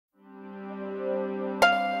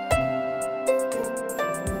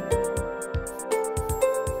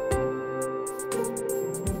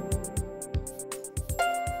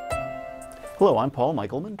Hello, I'm Paul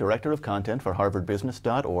Michelman, Director of Content for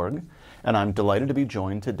HarvardBusiness.org, and I'm delighted to be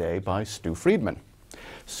joined today by Stu Friedman.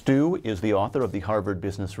 Stu is the author of the Harvard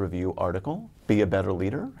Business Review article, Be a Better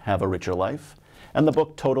Leader, Have a Richer Life, and the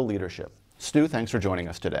book Total Leadership. Stu, thanks for joining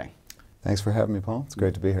us today. Thanks for having me, Paul. It's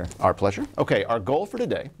great to be here. Our pleasure. Okay, our goal for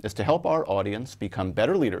today is to help our audience become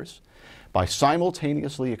better leaders by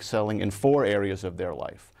simultaneously excelling in 4 areas of their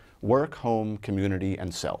life: work, home, community,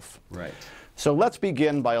 and self. Right. So let's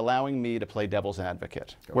begin by allowing me to play devil's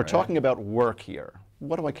advocate. We're talking about work here.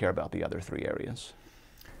 What do I care about the other 3 areas?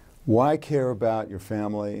 Why care about your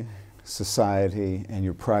family, society, and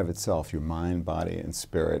your private self, your mind, body, and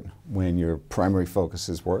spirit, when your primary focus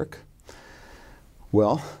is work?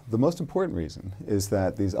 Well, the most important reason is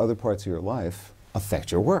that these other parts of your life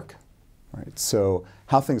affect your work. Right? So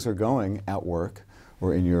how things are going at work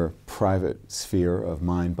or in your private sphere of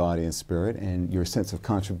mind, body, and spirit, and your sense of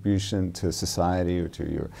contribution to society or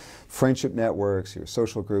to your friendship networks, your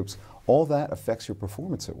social groups, all that affects your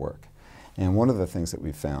performance at work. And one of the things that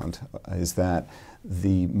we've found is that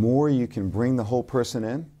the more you can bring the whole person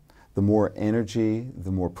in, the more energy,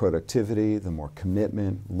 the more productivity, the more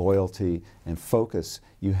commitment, loyalty, and focus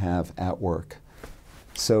you have at work.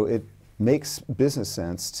 So it makes business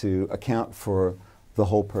sense to account for the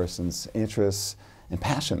whole person's interests and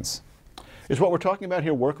passions. Is what we're talking about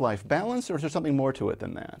here work-life balance, or is there something more to it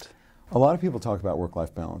than that? A lot of people talk about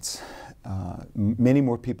work-life balance. Many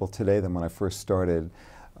more people today than when I first started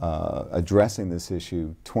addressing this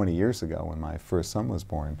issue 20 years ago when my first son was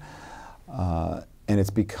born. And it's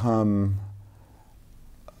become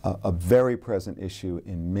a very present issue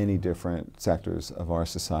in many different sectors of our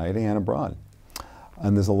society and abroad.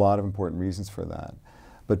 And there's a lot of important reasons for that.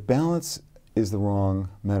 But balance is the wrong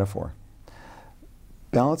metaphor.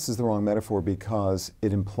 Balance is the wrong metaphor because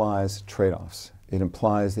it implies trade-offs. It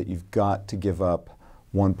implies that you've got to give up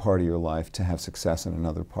one part of your life to have success in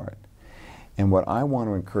another part. And what I want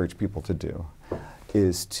to encourage people to do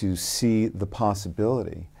is to see the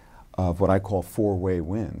possibility of what I call 4-way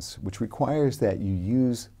wins, which requires that you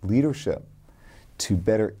use leadership to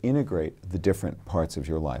better integrate the different parts of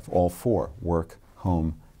your life, all 4: work,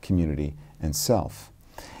 home, community, and self,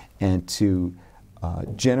 and to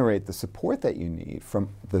generate the support that you need from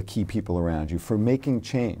the key people around you for making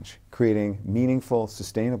change, creating meaningful,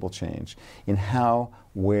 sustainable change in how,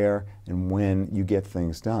 where, and when you get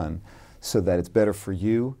things done, so that it's better for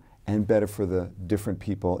you and better for the different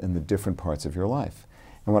people in the different parts of your life.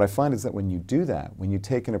 And what I find is that when you do that, when you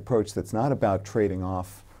take an approach that's not about trading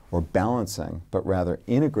off or balancing, but rather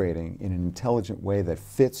integrating in an intelligent way that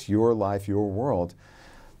fits your life, your world,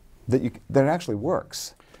 that it actually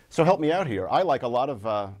works. So help me out here. I, like a lot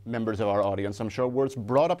of members of our audience, I'm sure, was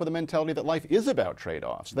brought up with the mentality that life is about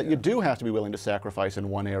trade-offs, that you do have to be willing to sacrifice in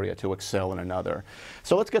one area to excel in another.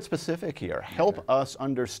 So let's get specific here. Help us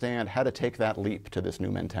understand how to take that leap to this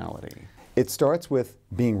new mentality. It starts with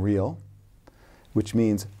being real, which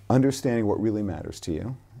means understanding what really matters to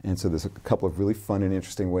you. And so there's a couple of really fun and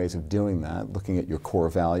interesting ways of doing that, looking at your core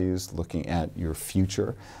values, looking at your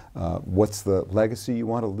future. What's the legacy you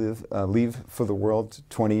want to leave for the world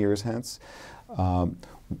 20 years hence?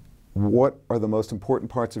 What are the most important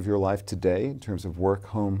parts of your life today in terms of work,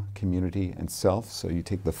 home, community, and self? So you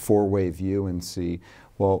take the 4-way view and see,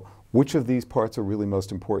 well, which of these parts are really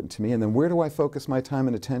most important to me? And then where do I focus my time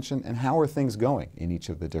and attention? And how are things going in each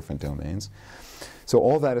of the different domains? So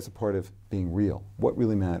all that is a part of being real. What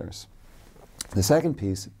really matters? The second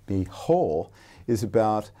piece, be whole, is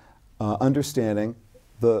about understanding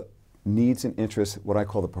the needs and interests, what I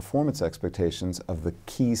call the performance expectations of the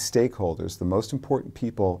key stakeholders, the most important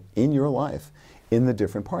people in your life, in the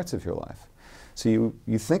different parts of your life. So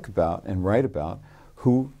you think about and write about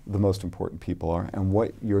who the most important people are and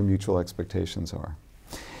what your mutual expectations are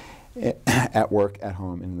at work, at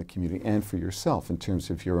home, in the community, and for yourself in terms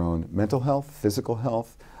of your own mental health, physical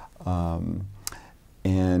health,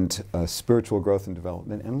 and spiritual growth and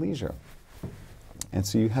development, and leisure. And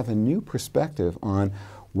so you have a new perspective on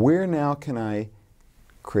where now can I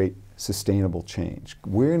create sustainable change?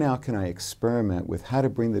 Where now can I experiment with how to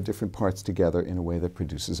bring the different parts together in a way that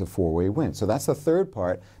produces a 4-way win? So that's the third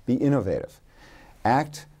part, be innovative.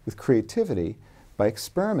 Act with creativity by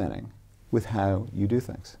experimenting with how you do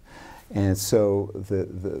things. And so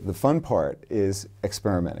the fun part is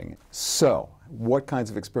experimenting. So what kinds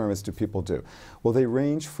of experiments do people do? Well, they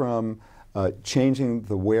range from changing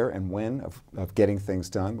the where and when of getting things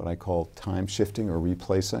done, what I call time shifting or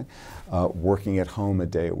replacing, working at home a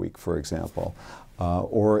day a week, for example,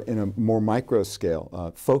 or in a more micro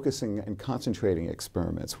scale, focusing and concentrating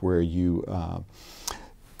experiments where you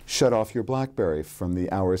shut off your BlackBerry from the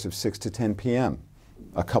hours of 6 to 10 p.m.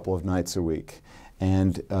 a couple of nights a week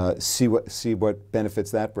and see what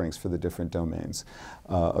benefits that brings for the different domains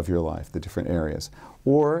of your life, the different areas.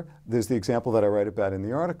 Or there's the example that I write about in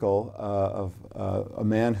the article of a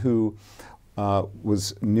man who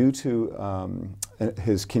was new to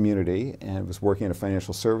his community and was working in a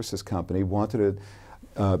financial services company, wanted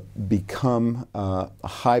to become a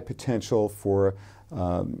high potential for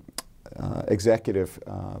executive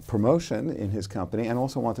promotion in his company, and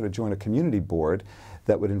also wanted to join a community board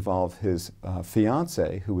that would involve his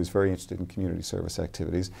fiance, who was very interested in community service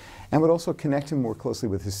activities, and would also connect him more closely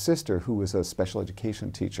with his sister, who was a special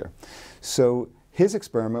education teacher. So his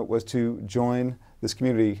experiment was to join this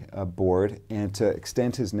community board and to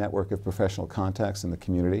extend his network of professional contacts in the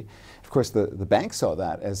community. Of course, the bank saw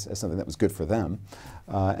that as something that was good for them,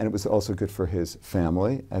 and it was also good for his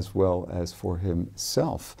family as well as for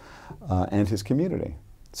himself and his community.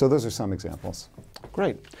 So those are some examples.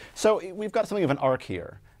 Great. So we've got something of an arc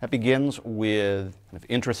here that begins with kind of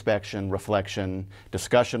introspection, reflection,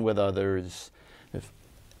 discussion with others,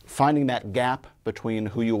 finding that gap between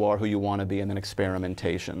who you are, who you want to be, and then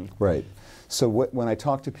experimentation. Right. So when I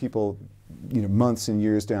talk to people, months and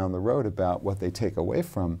years down the road about what they take away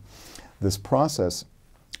from this process,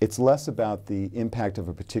 it's less about the impact of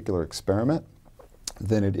a particular experiment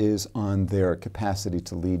than it is on their capacity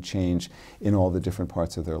to lead change in all the different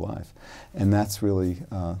parts of their life. And that's really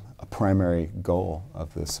a primary goal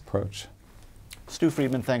of this approach. Stu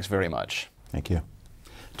Friedman, thanks very much. Thank you.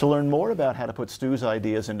 To learn more about how to put Stu's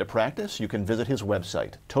ideas into practice, you can visit his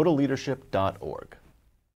website, totalleadership.org.